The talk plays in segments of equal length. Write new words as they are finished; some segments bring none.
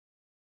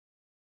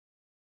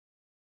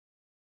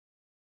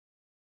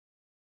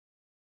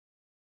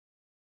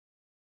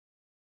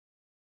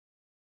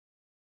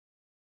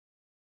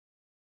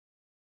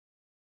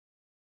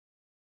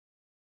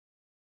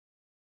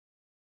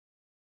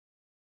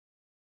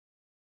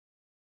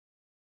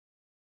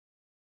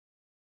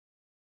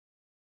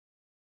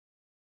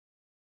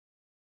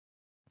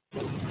You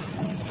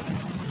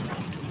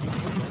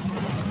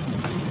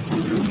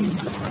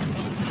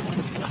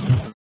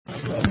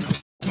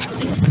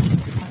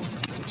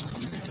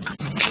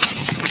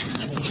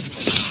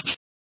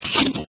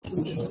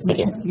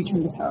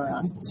turn the power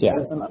on. Yeah.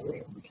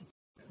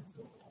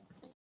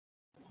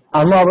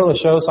 I'm Robert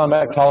LaChausse. I'm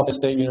at California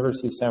State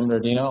University, San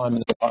Bernardino. I'm in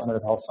the Department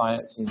of Health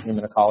Science and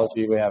Human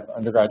Ecology. We have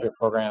undergraduate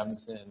programs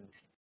in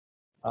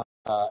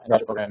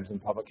undergraduate programs in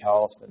public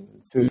health and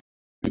food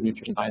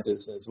nutrition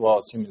sciences, as well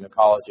as human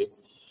ecology.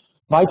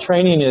 My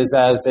training is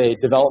as a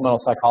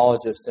developmental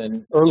psychologist,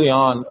 and early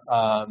on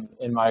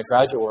in my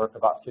graduate work,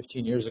 about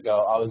 15 years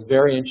ago, I was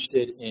very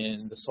interested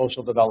in the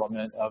social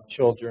development of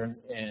children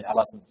and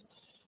adolescents,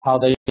 how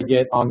they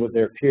get on with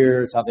their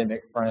peers, how they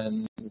make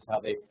friends, how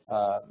they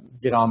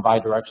get on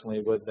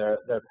bidirectionally with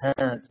their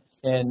parents.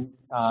 And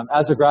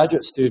as a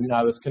graduate student,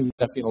 I was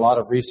conducting a lot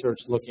of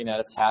research looking at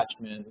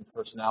attachment and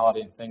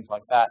personality and things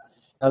like that.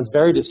 I was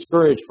very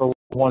discouraged for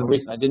one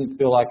reason. I didn't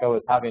feel like I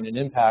was having an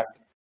impact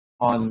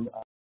on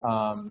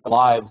the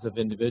lives of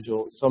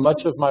individuals. So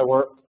much of my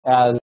work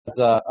as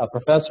a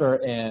professor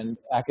and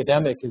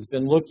academic has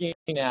been looking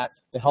at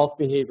the health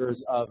behaviors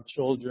of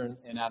children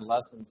and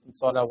adolescents. And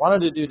so what I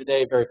wanted to do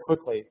today very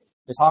quickly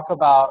is talk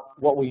about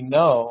what we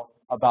know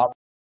about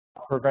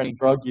preventing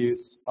drug use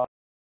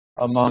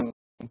among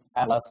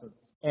adolescents.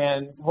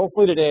 And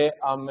hopefully today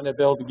I'm going to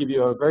be able to give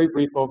you a very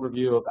brief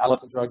overview of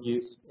adolescent drug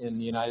use in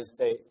the United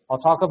States. I'll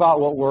talk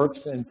about what works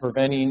in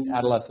preventing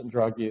adolescent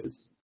drug use,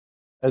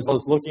 as well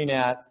as looking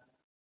at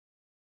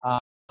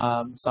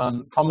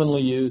some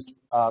commonly used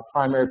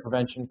primary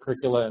prevention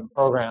curricula and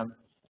programs.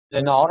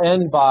 And I'll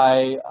end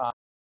by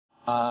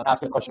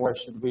asking the question, where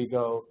should we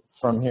go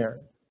from here?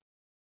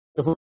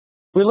 If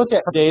we look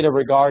at data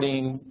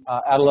regarding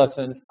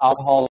adolescent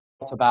alcohol,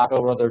 tobacco,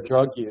 or other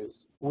drug use,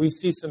 we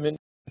see some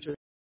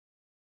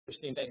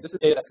interesting things. This is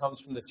data that comes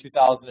from the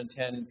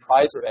 2010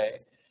 PRI survey,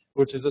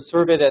 which is a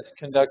survey that's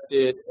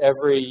conducted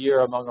every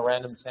year among a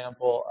random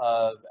sample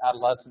of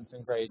adolescents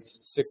in grades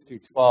 6 through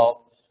 12.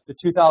 The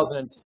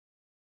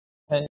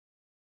 2010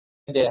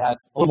 data had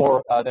a little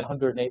more than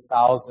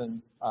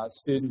 108,000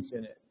 students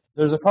in it.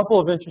 There's a couple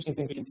of interesting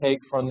things we can take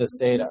from this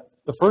data.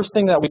 The first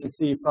thing that we can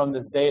see from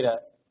this data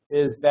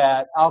is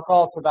that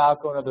alcohol,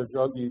 tobacco, and other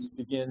drug use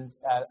begins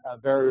at a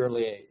very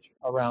early age,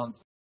 around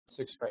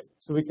 6th grade.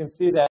 So we can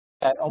see that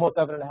almost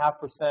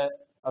 7.5%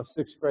 of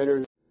 6th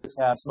graders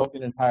have smoked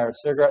an entire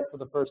cigarette for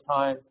the first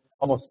time.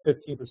 Almost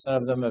 15%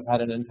 of them have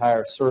had an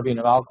entire serving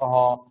of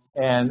alcohol,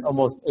 and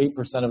almost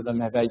 8% of them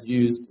have had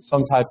used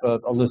some type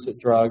of illicit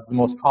drug. The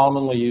most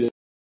commonly used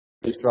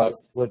drug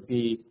would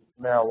be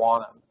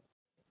marijuana.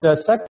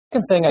 The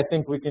second thing I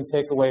think we can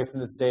take away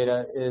from this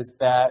data is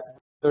that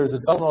there's a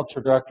developmental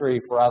trajectory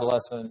for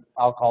adolescent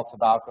alcohol,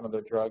 tobacco, and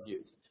other drug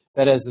use.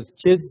 That is, as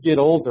kids get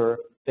older,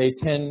 they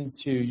tend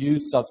to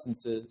use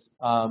substances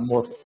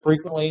more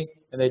frequently,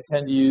 and they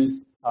tend to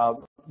use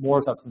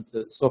more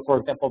substances. So, for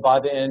example, by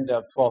the end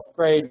of 12th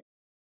grade,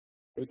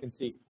 we can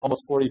see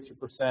almost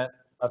 42%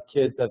 of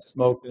kids have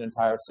smoked an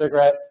entire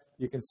cigarette.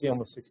 You can see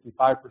almost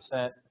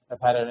 65%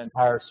 have had an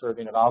entire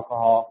serving of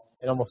alcohol,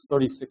 and almost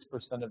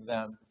 36% of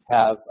them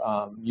have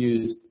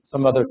used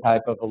some other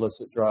type of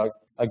illicit drug.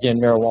 Again,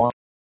 marijuana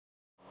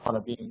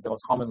being the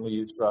most commonly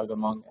used drug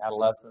among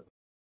adolescents.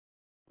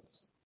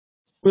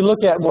 If we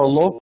look at more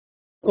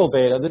local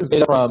data, this is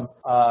data from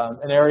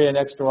an area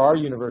next to our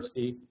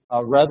university.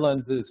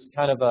 Redlands is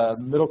kind of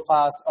a middle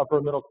class, upper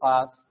middle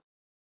class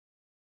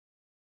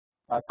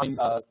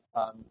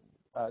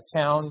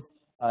town.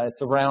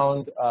 It's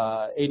around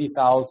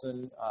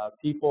 80,000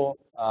 people.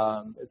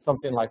 It's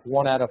something like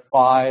 1 out of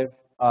 5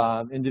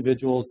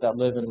 individuals that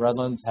live in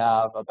Redlands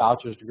have a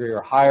bachelor's degree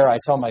or higher. I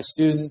tell my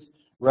students,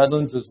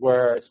 Redlands is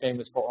where it's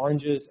famous for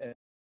oranges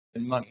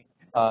and money.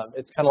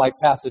 It's kind of like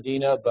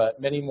Pasadena, but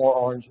many more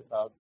orange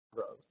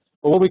groves.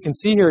 But what we can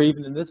see here,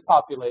 even in this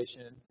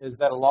population, is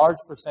that a large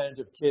percentage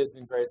of kids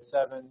in grades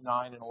 7,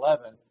 9, and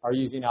 11 are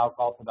using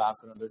alcohol,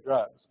 tobacco, and other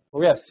drugs. But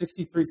we have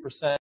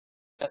 63%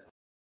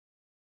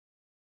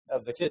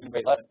 of the kids in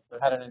grade 11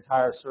 that had an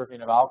entire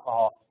serving of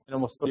alcohol, and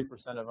almost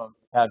 30% of them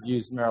have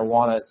used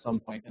marijuana at some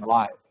point in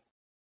life.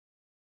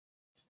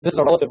 This is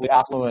a relatively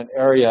affluent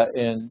area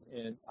in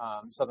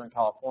Southern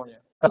California.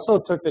 I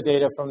also took the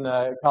data from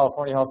the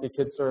California Healthy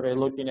Kids Survey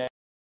looking at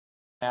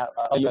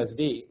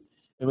USD,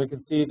 and we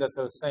can see that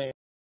those same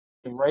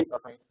rates are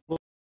a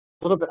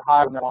little bit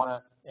higher in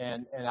marijuana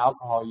and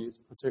alcohol use,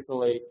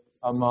 particularly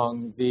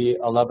among the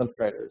 11th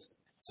graders.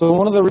 So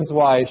one of the reasons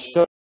why I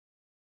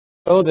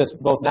show this,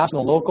 both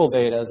national and local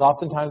data, is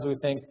oftentimes we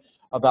think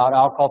about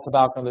alcohol,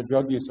 tobacco, and other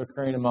drug use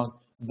occurring among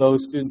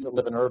those students that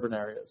live in urban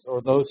areas,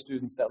 or those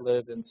students that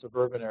live in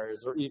suburban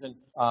areas, or even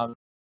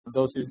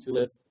those students who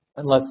live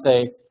in, let's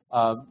say,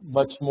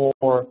 much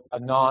more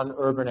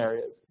non-urban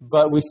areas.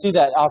 But we see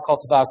that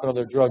alcohol, tobacco, and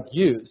other drug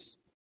use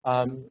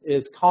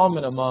is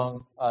common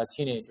among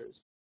teenagers.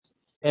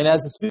 And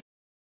as the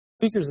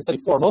speakers have said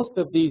before, most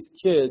of these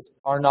kids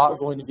are not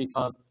going to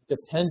become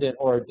dependent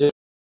or addicted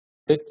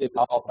to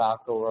alcohol,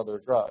 tobacco, or other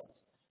drugs.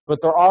 but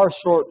there are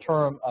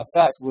short-term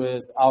effects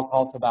with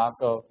alcohol,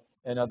 tobacco,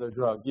 and other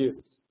drug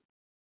use.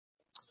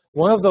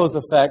 One of those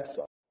effects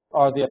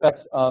are the effects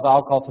of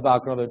alcohol,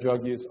 tobacco, and other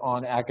drug use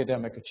on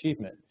academic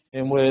achievement.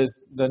 And with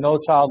the No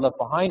Child Left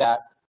Behind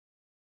Act,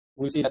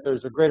 we see that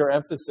there's a greater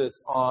emphasis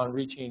on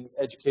reaching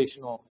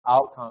educational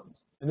outcomes.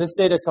 And this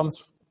data comes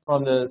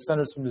from the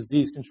Centers for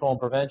Disease Control and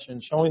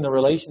Prevention, showing the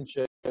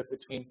relationship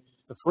between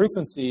the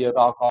frequency of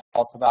alcohol,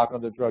 tobacco,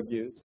 and other drug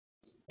use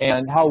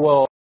and how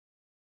well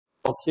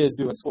kids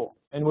do in school.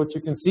 And what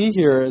you can see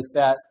here is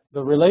that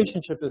the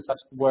relationship is such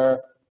where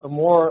the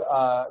more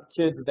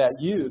kids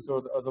that use,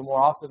 or the more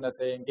often that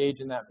they engage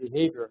in that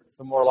behavior,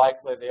 the more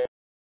likely they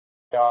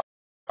are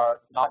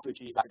not to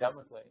achieve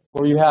academically.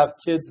 Where you have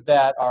kids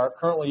that are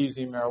currently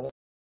using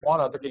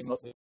marijuana, they're getting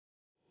mostly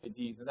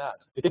D's and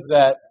F's. The kids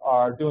that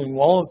are doing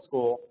well in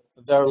school,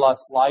 they're less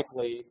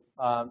likely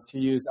to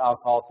use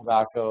alcohol,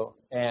 tobacco,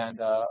 and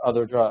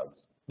other drugs.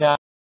 Now,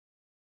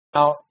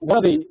 one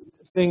of the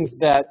things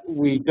that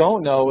we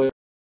don't know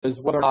is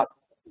whether or not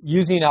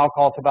using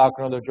alcohol, tobacco,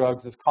 and other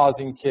drugs is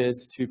causing kids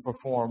to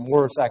perform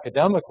worse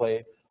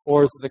academically,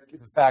 or is the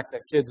fact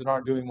that kids that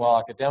aren't doing well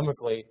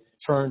academically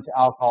turn to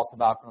alcohol,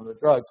 tobacco, and other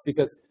drugs?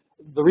 Because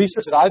the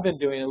research that I've been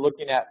doing and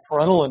looking at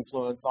parental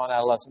influence on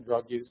adolescent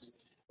drug use,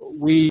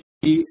 we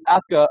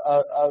ask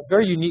a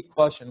very unique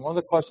question. One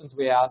of the questions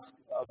we ask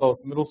both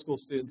middle school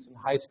students and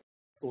high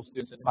school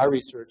students in my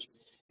research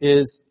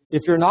is,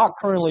 if you're not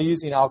currently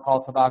using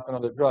alcohol, tobacco, and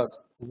other drugs,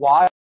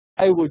 why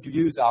would you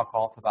use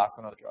alcohol, tobacco,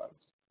 and other drugs?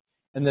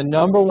 And the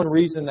number one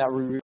reason that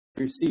we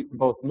receive from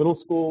both middle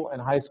school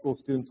and high school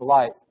students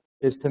alike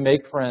is to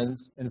make friends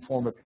and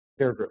form a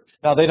peer group.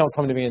 Now, they don't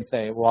come to me and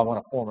say, well, I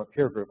want to form a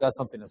peer group. That's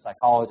something a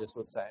psychologist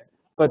would say.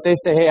 But they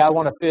say, hey, I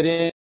want to fit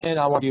in,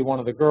 I want to be one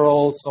of the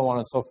girls, so on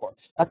and so forth.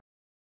 That's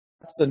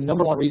the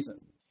number one reason.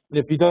 And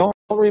if you don't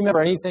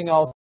remember anything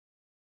else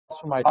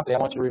from my talk today, I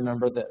want you to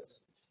remember this,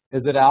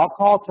 is that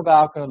alcohol,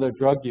 tobacco, and other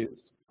drug use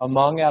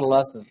among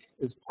adolescents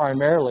is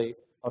primarily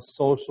a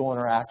social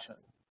interaction.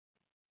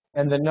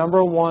 And the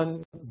number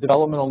one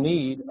developmental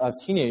need of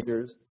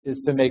teenagers is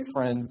to make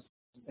friends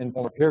and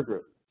form a peer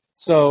group.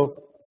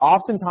 So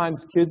oftentimes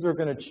kids are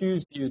going to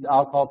choose to use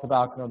alcohol,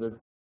 tobacco, and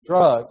other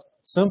drugs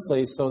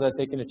simply so that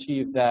they can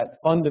achieve that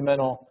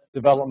fundamental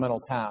developmental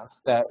task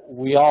that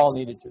we all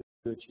needed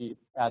to achieve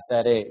at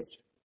that age.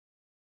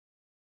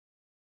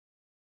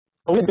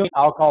 We've been doing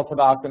alcohol,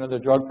 tobacco, and other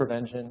drug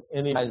prevention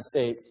in the United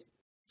States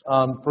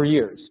for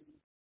years.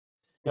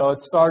 You know, it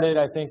started,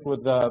 I think,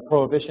 with the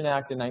Prohibition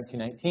Act in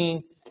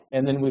 1919,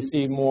 and then we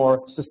see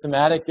more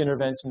systematic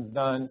interventions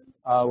done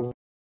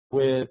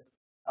with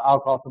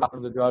alcohol, tobacco,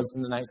 and other drugs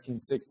in the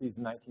 1960s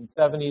and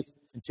 1970s.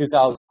 In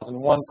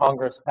 2001,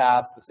 Congress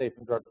passed the Safe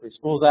and Drug-Free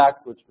Schools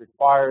Act, which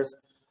requires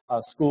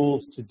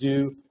schools to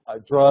do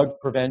drug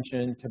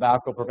prevention,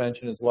 tobacco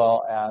prevention, as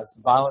well as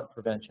violent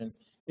prevention.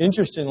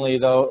 Interestingly,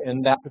 though,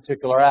 in that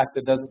particular act,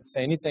 it doesn't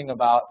say anything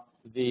about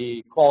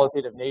the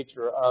qualitative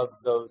nature of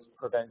those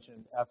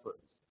prevention efforts.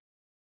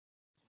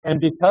 And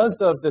because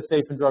of the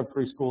Safe and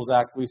Drug-Free Schools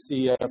Act, we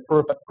see a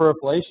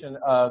proliferation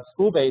of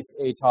school-based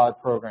ATOD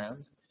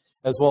programs,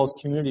 as well as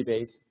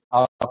community-based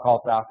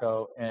alcohol,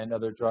 tobacco, and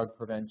other drug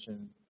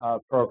prevention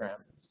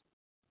programs.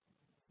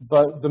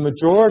 But the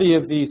majority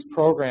of these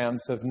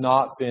programs have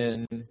not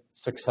been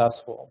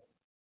successful.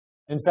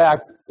 In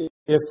fact,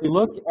 if we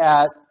look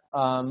at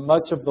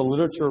much of the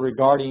literature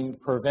regarding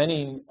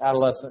preventing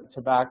adolescent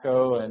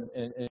tobacco and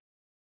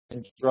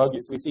drug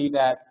use, we see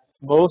that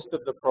most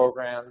of the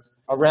programs,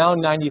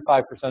 around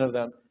 95% of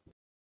them,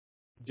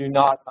 do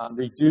not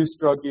reduce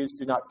drug use,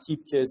 do not keep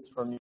kids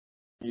from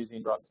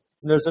using drugs.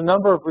 And there's a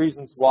number of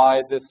reasons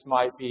why this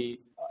might be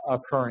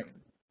occurring.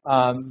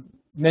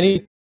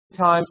 Many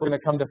times we're going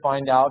to come to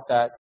find out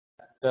that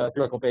the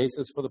theoretical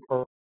basis for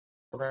the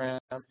program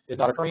is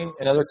not occurring.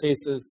 In other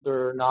cases,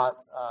 they're not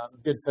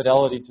good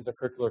fidelity to the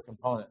curricular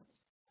components.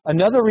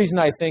 Another reason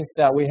I think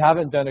that we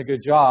haven't done a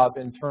good job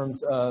in terms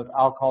of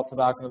alcohol,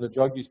 tobacco, and other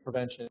drug use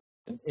prevention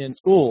in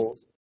schools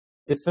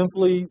is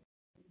simply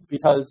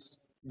because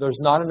there's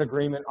not an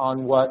agreement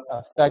on what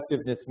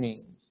effectiveness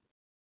means.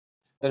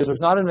 That is,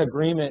 there's not an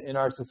agreement in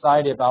our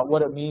society about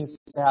what it means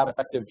to have an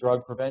effective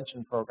drug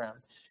prevention program.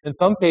 In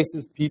some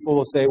cases, people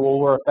will say, well,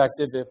 we're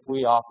effective if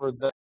we offer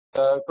the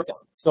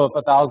curriculum. So if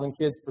 1,000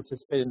 kids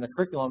participate in the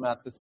curriculum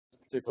at this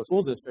particular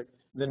school district,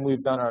 then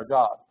we've done our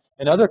job.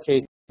 In other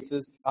cases,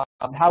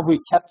 have we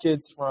kept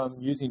kids from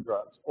using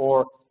drugs,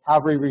 or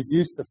have we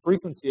reduced the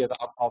frequency of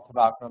alcohol,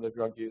 tobacco, and other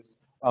drug use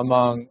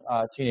among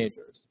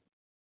teenagers?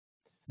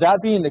 That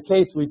being the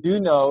case, we do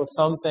know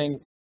some things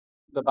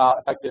about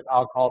effective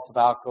alcohol,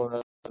 tobacco,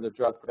 and other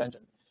drug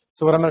prevention.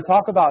 So what I'm going to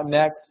talk about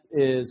next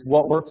is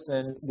what works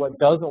and what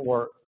doesn't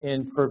work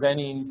in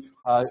preventing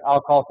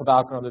alcohol,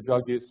 tobacco, and other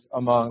drug use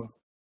among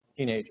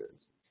teenagers.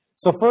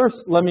 So first,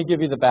 let me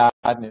give you the bad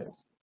news.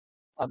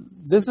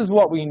 This is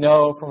what we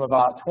know from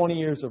about 20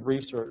 years of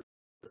research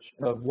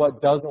of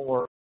what doesn't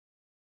work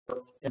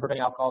in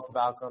preventing alcohol,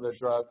 tobacco, and other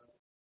drug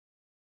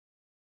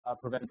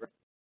prevention.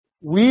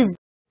 We've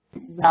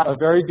have a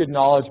very good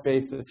knowledge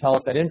base to tell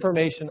us that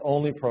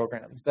information-only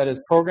programs, that is,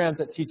 programs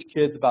that teach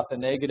kids about the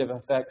negative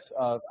effects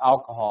of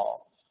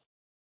alcohol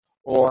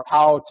or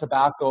how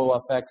tobacco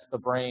affects the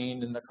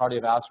brain and the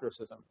cardiovascular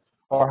system,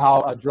 or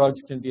how drugs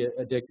can be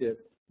addictive,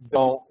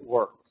 don't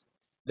work.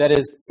 That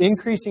is,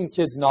 increasing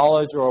kids'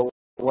 knowledge or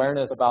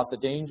awareness about the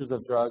dangers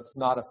of drugs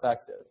not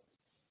effective.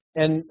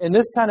 And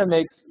this kind of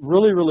makes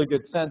really, really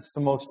good sense to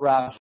most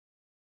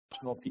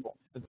rational people,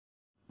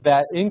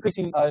 that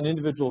increasing an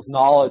individual's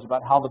knowledge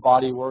about how the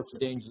body works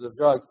and dangers of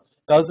drugs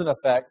doesn't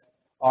affect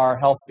our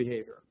health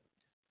behavior.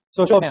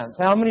 So show of hands,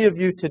 how many of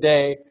you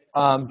today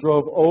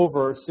drove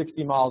over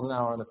 60 miles an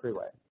hour on the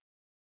freeway?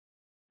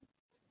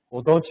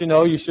 Well, don't you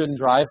know you shouldn't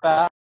drive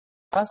fast?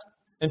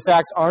 In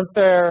fact, aren't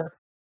there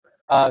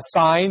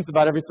signs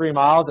about every 3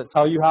 miles that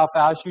tell you how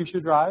fast you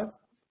should drive?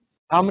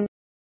 How many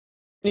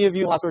of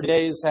you in the last 30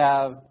 days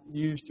have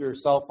used your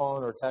cell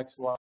phone or text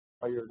while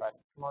you're driving?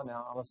 Come on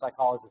now, I'm a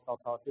psychologist, I'll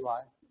tell if you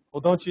lie.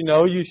 Well, don't you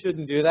know you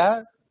shouldn't do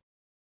that?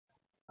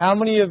 How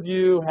many of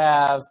you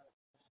have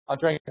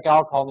drank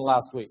alcohol in the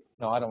last week?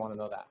 No, I don't want to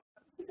know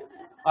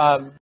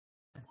that.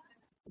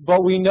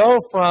 But we know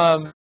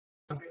from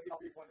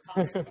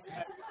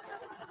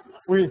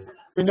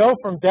we know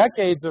from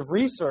decades of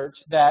research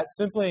that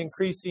simply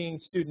increasing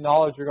student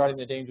knowledge regarding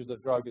the dangers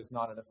of drugs is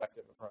not an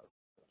effective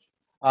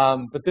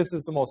approach. But this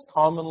is the most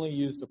commonly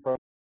used approach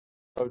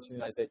in the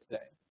United States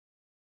today.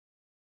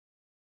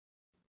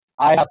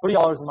 I have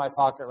 $30 in my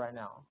pocket right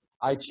now.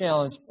 I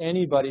challenge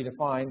anybody to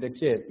find a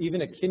kid,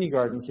 even a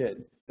kindergarten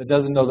kid, that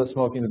doesn't know that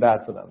smoking is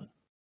bad for them.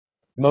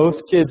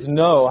 Most kids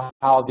know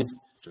how these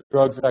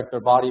drugs affect their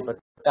body, but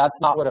that's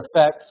not what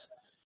affects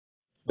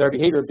their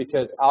behavior,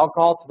 because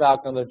alcohol,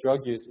 tobacco, and other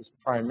drug use is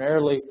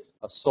primarily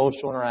a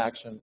social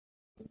interaction.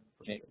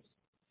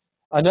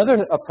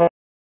 Another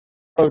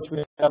approach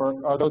we have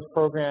are those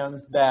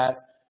programs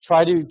that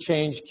try to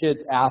change kids'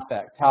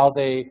 affect, how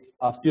they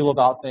feel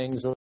about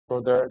things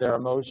or their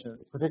emotions,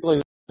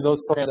 particularly those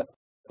programs that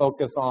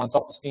focus on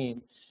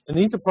self-esteem. And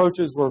these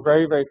approaches were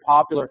very, very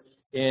popular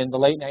in the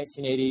late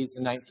 1980s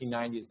and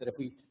 1990s, that if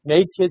we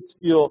made kids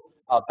feel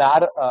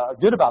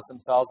good about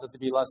themselves, that they'd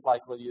be less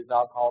likely to use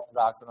alcohol,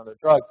 tobacco, and other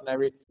drugs. And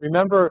I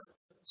remember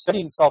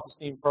studying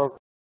self-esteem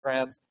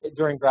programs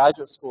during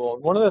graduate school.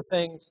 And one of the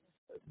things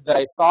that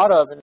I thought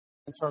of in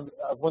terms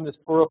of when this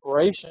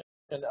proliferation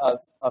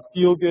of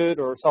feel-good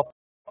or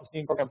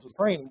self-esteem programs was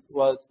occurring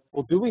was,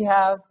 well, do we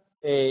have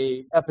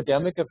an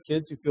epidemic of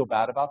kids who feel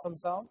bad about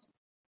themselves?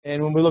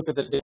 And when we look at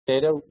the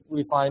data,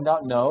 we find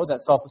out, no,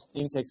 that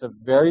self-esteem takes a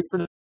very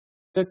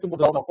predictable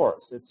developmental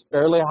course. It's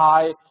fairly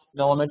high in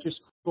elementary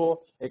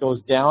school. It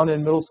goes down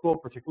in middle school,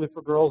 particularly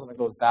for girls, and it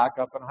goes back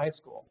up in high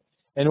school.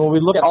 And when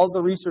we look at all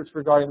the research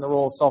regarding the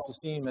role of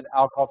self-esteem in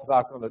alcohol,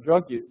 tobacco, and other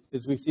drug use,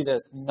 is we see that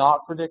it's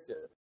not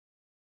predictive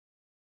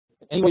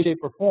in any way, shape,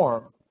 or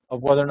form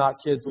of whether or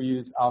not kids will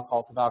use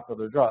alcohol, tobacco, or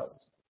other drugs.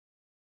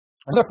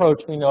 Another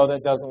approach we know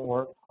that doesn't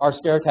work are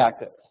scare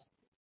tactics.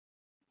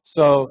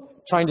 So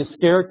trying to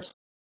scare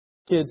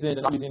kids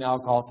into not using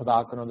alcohol,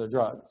 tobacco, and other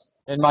drugs.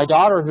 And my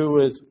daughter,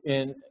 who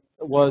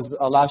was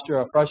last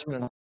year a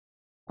freshman in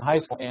high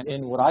school, and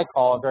in what I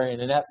call a very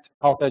inept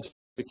health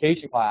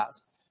education class,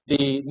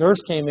 the nurse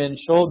came in,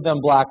 showed them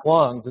black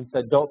lungs, and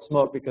said, "Don't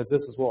smoke because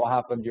this is what will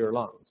happen to your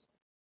lungs."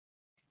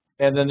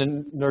 And then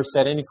the nurse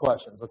said, "Any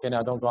questions? Okay,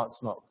 now don't go out and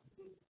smoke."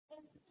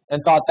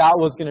 And thought that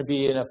was going to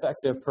be an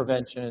effective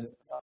prevention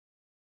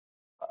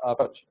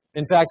approach.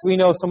 In fact, we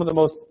know some of the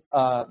most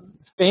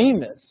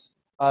famous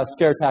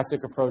scare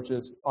tactic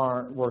approaches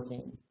aren't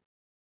working.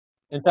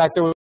 In fact,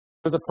 there was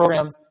a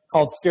program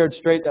called Scared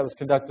Straight that was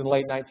conducted in the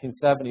late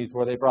 1970s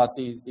where they brought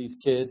these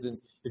kids, and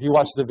if you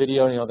watch the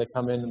video, you know, they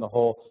come in the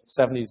whole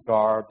 70s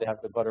garb, they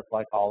have the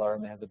butterfly collar,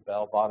 and they have the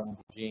bell-bottom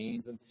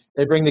jeans, and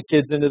they bring the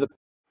kids into the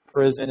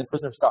prison, and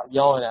prisoners start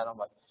yelling at them,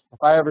 like,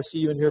 "If I ever see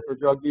you in here for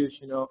drug use,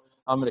 you know,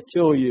 I'm going to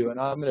kill you, and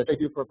I'm going to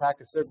take you for a pack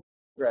of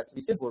cigarettes."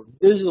 These kids were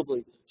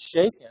visibly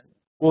shaken.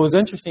 What was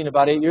interesting,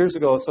 about 8 years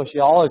ago, a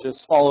sociologist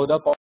followed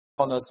up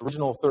on those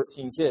original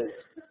 13 kids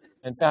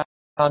and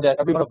found that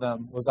every one of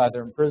them was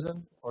either in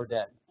prison or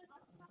dead.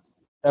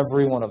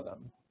 Every one of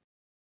them.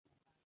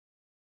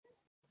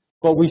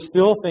 But we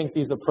still think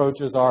these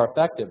approaches are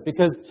effective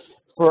because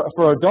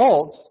for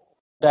adults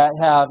that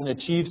have an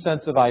achieved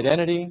sense of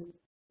identity,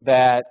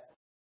 that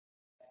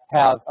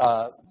have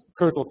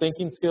critical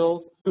thinking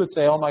skills, who would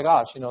say, "Oh my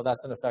gosh, you know,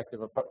 that's an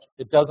effective approach."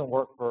 It doesn't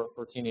work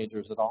for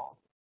teenagers at all.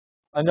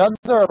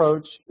 Another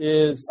approach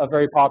is a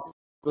very popular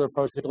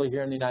approach, particularly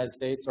here in the United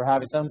States, or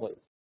have assemblies,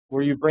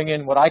 where you bring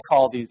in what I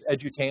call these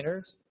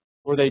edutainers,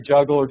 where they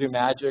juggle or do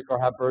magic or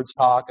have birds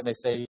talk, and they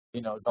say,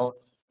 you know, don't,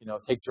 you know,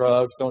 take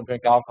drugs, don't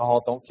drink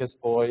alcohol, don't kiss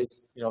boys,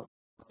 you know,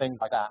 things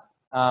like that.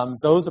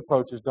 Those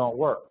approaches don't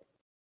work.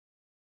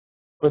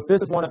 But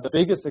this is one of the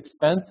biggest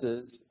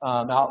expenses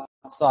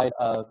outside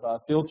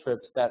of field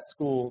trips that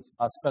schools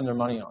spend their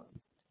money on.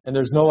 And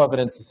there's no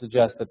evidence to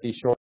suggest that these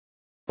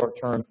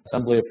short-term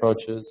assembly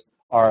approaches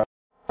are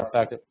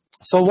effective.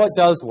 So what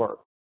does work?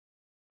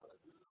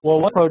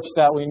 Well, one approach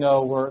that we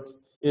know works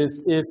is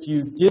if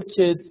you give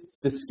kids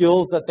the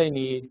skills that they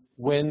need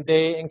when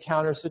they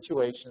encounter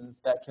situations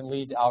that can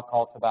lead to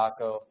alcohol,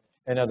 tobacco,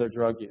 and other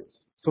drug use.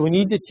 So we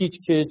need to teach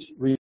kids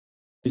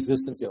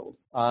resistance skills.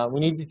 We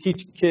need to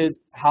teach kids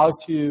how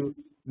to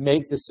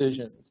make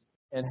decisions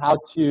and how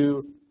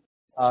to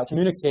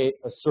communicate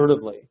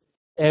assertively.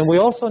 And we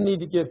also need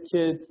to give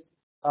kids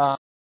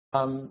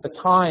the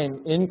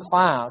time in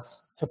class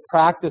to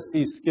practice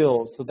these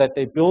skills so that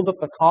they build up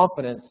the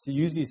confidence to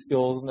use these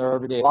skills in their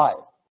everyday life.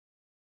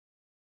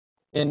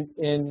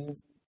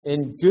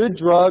 In good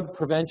drug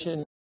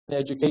prevention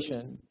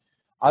education,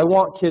 I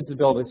want kids to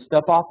be able to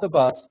step off the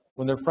bus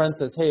when their friend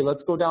says, hey,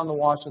 let's go down the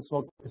wash and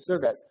smoke a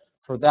cigarette.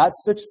 For that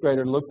sixth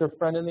grader to look their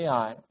friend in the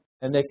eye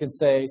and they can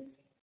say,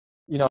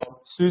 you know,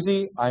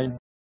 Susie, I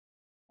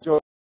enjoy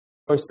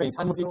spending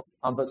time with you,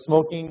 but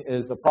smoking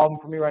is a problem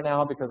for me right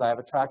now because I have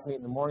a track meet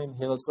in the morning.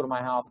 Hey, let's go to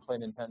my house and play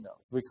Nintendo.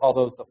 We call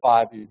those the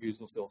 5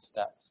 useful skills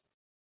steps.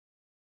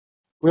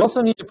 We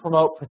also need to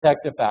promote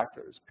protective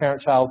factors,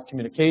 parent-child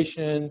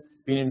communication,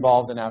 being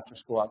involved in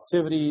after-school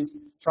activities,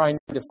 trying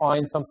to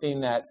find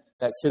something that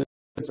kids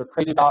are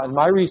crazy about. In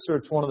my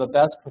research, one of the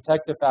best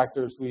protective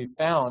factors we've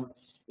found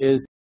is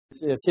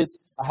if kids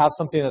have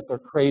something that they're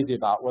crazy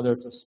about, whether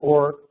it's a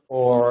sport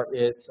or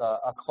it's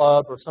a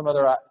club or some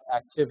other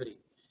activity.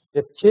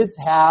 If kids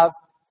have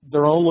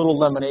their own little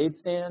lemonade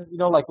stand, you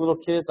know, like little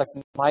kids, like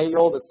my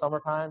 8-year-old at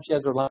summertime, she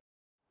has her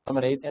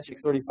lemonade stand, she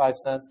makes 35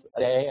 cents a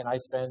day, and I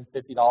spend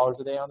 $50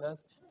 a day on this.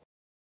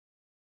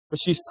 But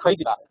she's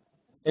crazy about it.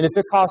 And if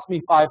it costs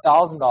me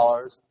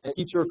 $5,000 and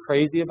teach her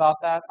crazy about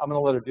that, I'm going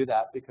to let her do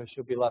that because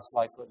she'll be less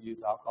likely to use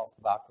alcohol,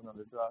 tobacco, and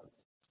other drugs.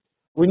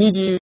 We need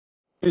to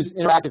use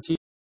interactive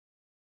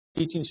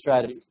teaching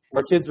strategies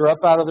where kids are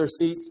up out of their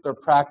seats, they're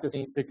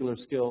practicing particular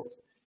skills.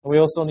 And we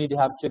also need to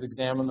have kids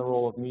examine the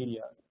role of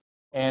media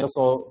and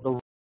also the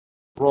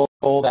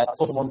role that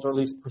social norms, or at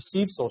least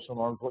perceived social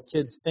norms, what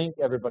kids think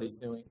everybody's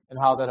doing and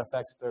how that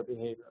affects their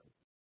behavior.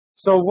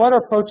 So what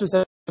approaches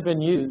have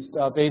been used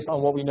based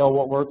on what we know,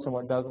 what works and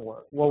what doesn't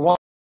work? Well, one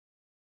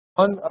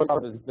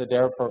is the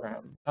DARE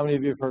program. How many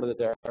of you have heard of the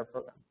DARE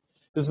program?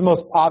 This is the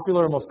most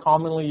popular, most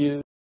commonly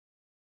used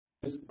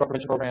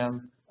prevention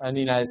program in the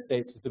United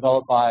States. It's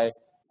developed by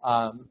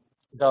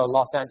the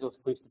Los Angeles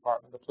Police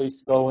Department. The police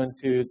go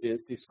into the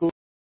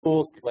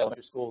schools,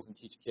 elementary schools, and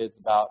teach kids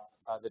about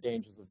the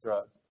dangers of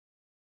drugs.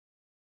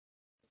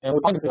 And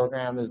what we find in the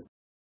program is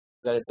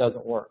that it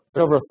doesn't work.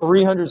 There's over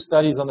 300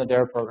 studies on the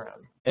DARE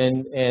program,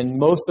 and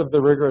most of the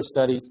rigorous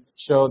studies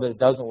show that it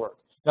doesn't work.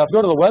 Now, if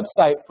you go to the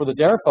website for the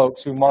DARE folks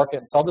who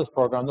market and sell this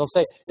program, they'll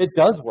say it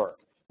does work.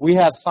 We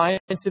have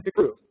scientific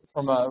proof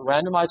from a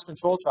randomized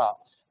control trial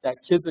that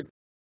kids that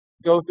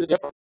go through the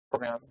DARE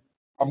program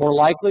are more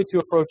likely to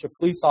approach a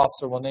police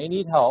officer when they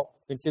need help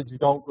than kids who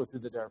don't go through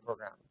the DARE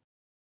program.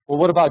 Well,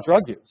 what about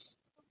drug use?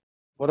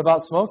 What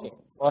about smoking?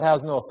 Well, it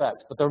has no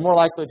effects, but they're more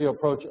likely to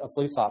approach a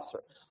police officer.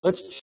 Let's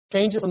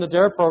change it from the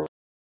DARE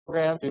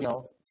program to, you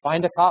know,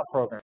 Find a Cop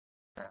program,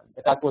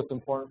 if that's what's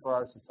important for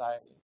our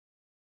society.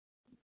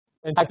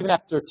 In fact, even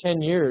after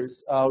 10 years,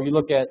 you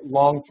look at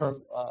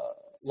long-term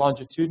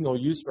longitudinal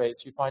use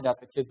rates, you find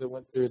out the kids that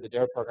went through the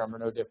DARE program are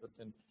no different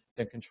than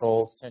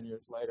controls 10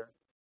 years later.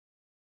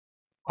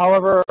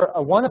 However,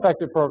 one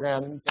effective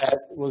program that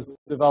was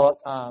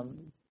developed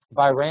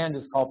by RAND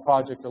is called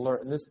Project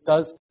Alert, and this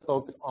does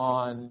focus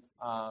on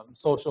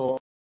social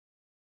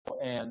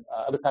and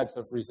other types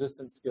of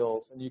resistance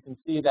skills. And you can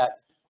see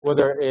that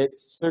whether it's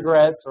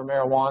cigarettes or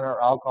marijuana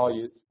or alcohol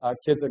use,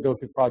 kids that go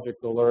through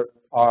Project Alert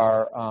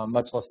are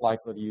much less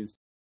likely to use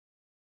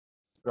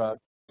drugs.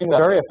 A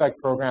very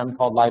effective program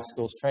called Life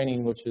Skills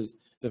Training, which is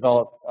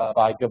developed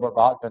by Gilbert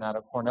Botkin out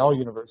of Cornell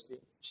University,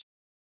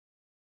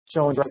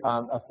 showing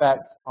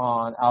effects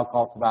on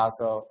alcohol,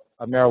 tobacco,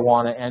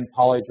 marijuana, and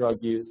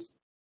polydrug use,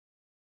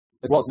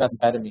 as well as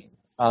methamphetamine.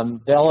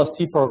 The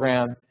LST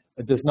program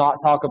does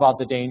not talk about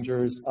the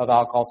dangers of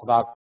alcohol,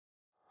 tobacco.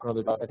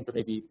 I think there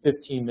may be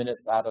 15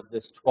 minutes out of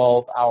this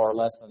 12-hour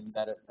lesson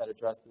that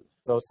addresses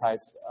those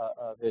types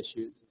of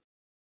issues.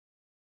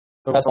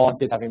 So that's all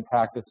kids having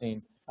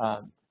practicing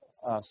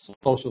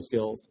social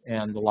skills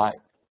and the like.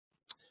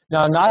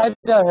 Now,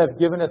 NIDA have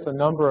given us a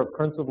number of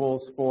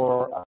principles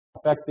for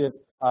effective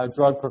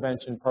drug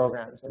prevention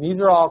programs. And these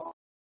are all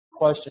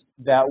questions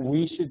that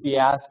we should be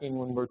asking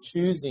when we're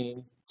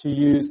choosing to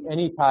use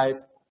any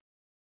type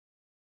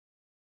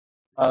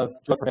of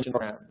drug prevention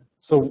program.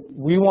 So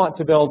we want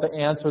to be able to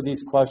answer these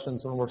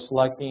questions when we're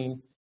selecting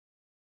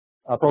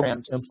a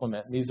program to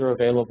implement. And these are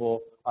available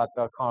at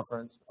the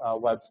conference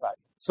website.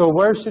 So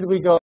where should we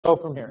go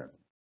from here?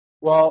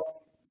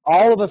 Well,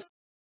 all of us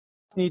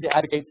need to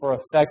advocate for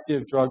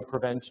effective drug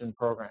prevention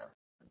programs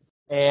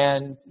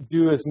and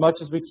do as much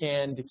as we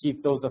can to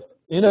keep those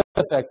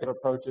ineffective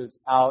approaches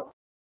out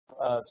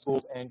of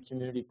schools and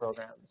community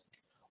programs.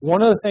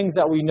 One of the things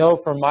that we know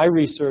from my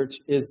research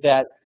is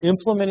that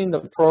implementing the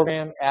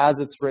program as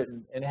it's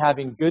written and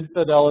having good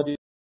fidelity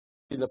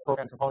to the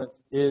program components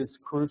is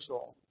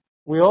crucial.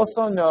 We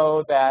also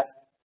know that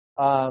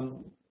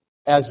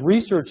as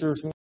researchers,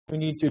 we we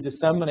need to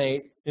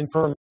disseminate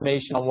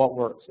information on what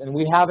works. And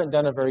we haven't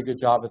done a very good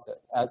job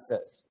at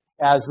this.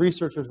 As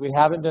researchers, we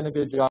haven't done a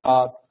good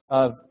job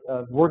of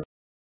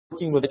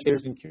working with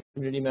educators and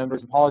community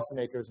members and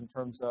policymakers in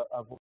terms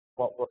of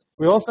what works.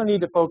 We also need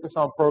to focus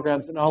on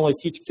programs that not only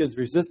teach kids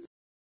resistance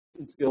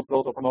skills, but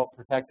also promote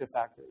protective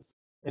factors.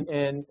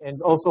 And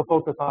also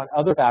focus on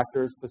other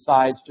factors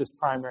besides just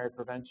primary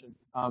prevention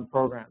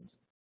programs,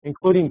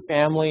 including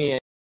family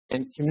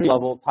and community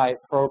level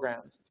type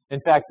programs. In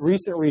fact,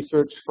 recent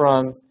research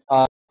from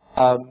my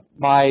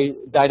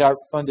MIDARP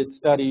funded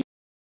study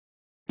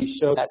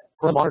showed that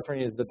parental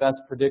monitoring is the best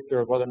predictor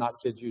of whether or not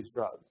kids use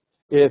drugs.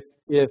 If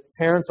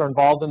parents are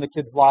involved in the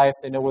kid's life,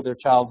 they know where their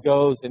child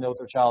goes, they know what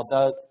their child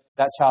does,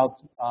 that child's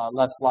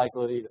less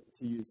likely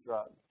to use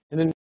drugs. And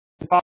then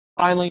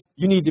finally,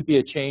 you need to be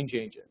a change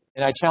agent.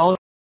 And I challenge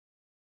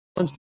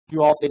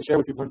you all to share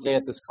what you heard today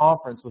at this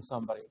conference with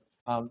somebody.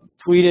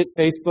 Tweet it,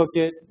 Facebook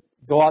it,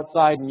 go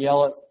outside and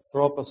yell it,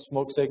 throw up a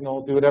smoke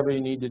signal, do whatever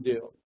you need to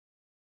do.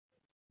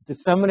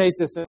 Disseminate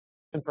this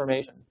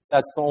information.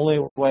 That's the only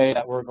way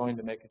that we're going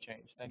to make a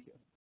change. Thank you.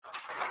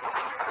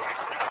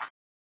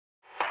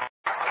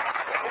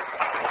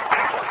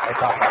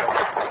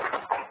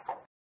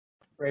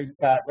 Great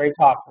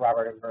talk,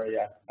 Robert. A very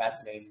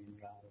fascinating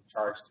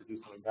charge to do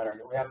something better.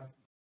 Do we have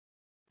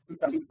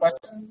any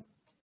questions?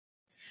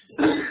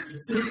 Actually,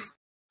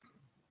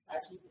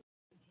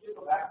 can you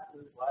go back to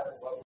the slide of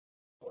what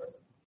was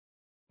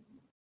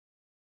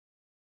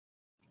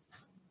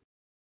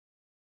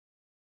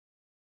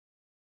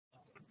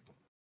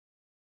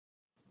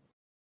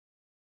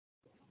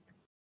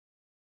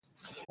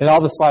And all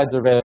the slides are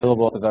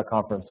available at the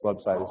conference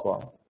website as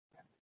well.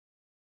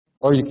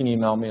 Or you can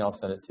email me, I'll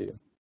send it to you.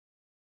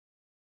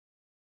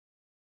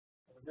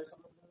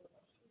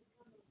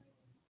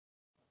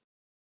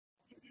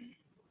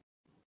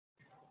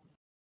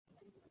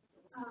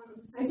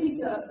 I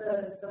think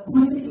the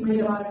point that you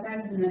made about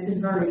effectiveness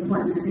is very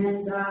important,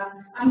 and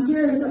I'm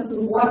curious as to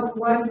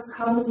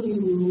how do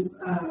you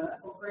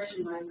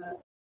operationalize that?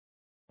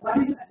 What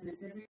is effectiveness?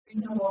 Is it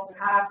reasonable to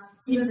have,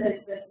 even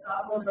the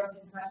upload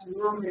representation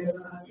normative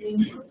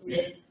input with,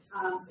 is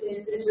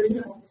it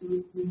reasonable to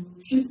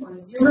shoot for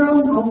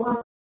 0, no one,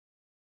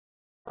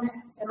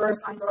 or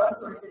time for us,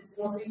 or is it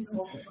more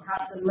reasonable to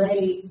perhaps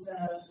delay the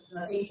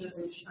age of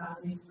which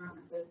the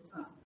experiment is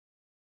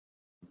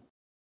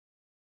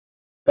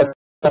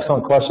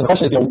Excellent question. The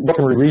question is, what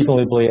can we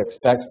reasonably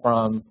expect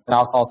from an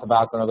alcohol,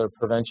 tobacco, and other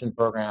prevention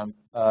program,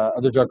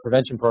 other drug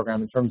prevention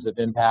program in terms of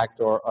impact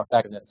or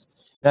effectiveness?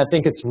 And I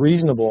think it's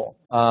reasonable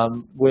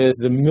with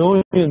the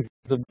millions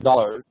of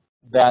dollars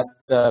that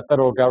the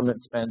federal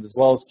government spends, as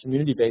well as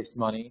community-based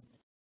money,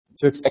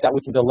 to expect that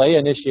we can delay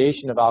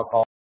initiation of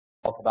alcohol,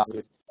 tobacco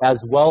use, as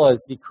well as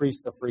decrease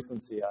the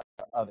frequency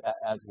of that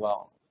as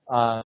well,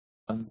 from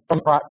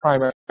a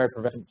primary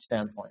prevention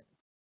standpoint.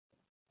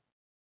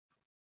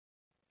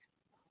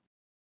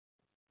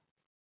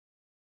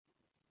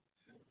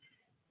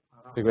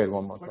 I think we had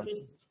one more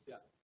question. Yeah.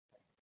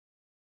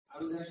 I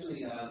was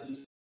actually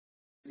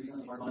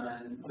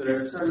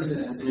they're starting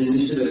an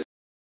initiative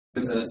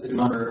with the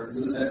mother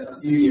a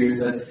few years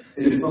that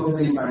they've been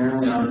focusing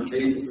primarily on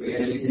basically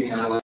educating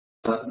adolescents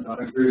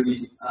about a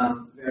really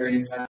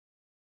very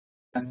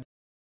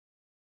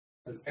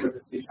to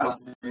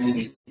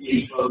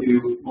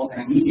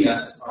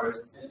multimedia as far as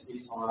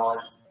educational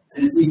knowledge,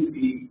 and it seems to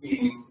be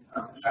gaining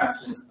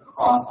traction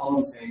across all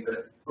of the things.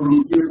 But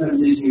from your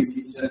presentation, you're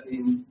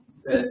suggesting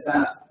that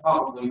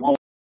probably won't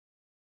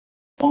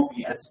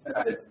be as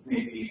effective,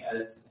 maybe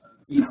as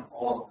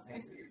all of the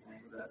things that you're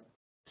saying with that.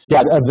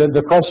 Yeah,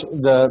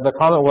 the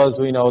comment was,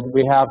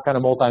 we have kind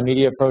of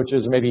multimedia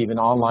approaches, maybe even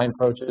online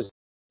approaches.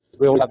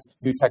 We always have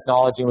new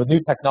technology, and with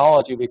new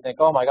technology, we think,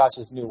 oh my gosh,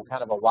 it's new,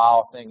 kind of a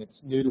wow thing.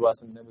 It's new to us,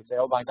 and then we say,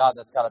 oh my God,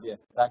 that's got to be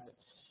effective.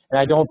 And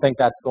I don't think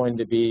that's going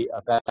to be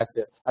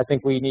effective. I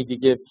think we need to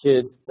give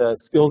kids the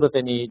skills that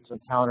they need to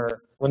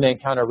encounter when they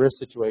encounter risk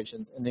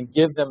situations, and then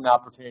give them an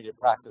opportunity to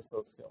practice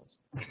those skills.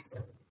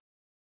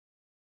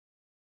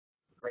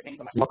 Great. Thanks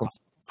so much. Welcome.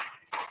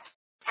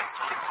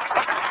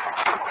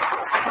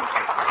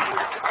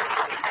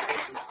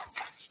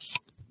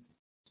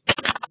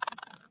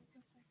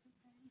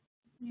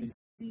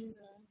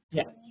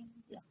 Yeah.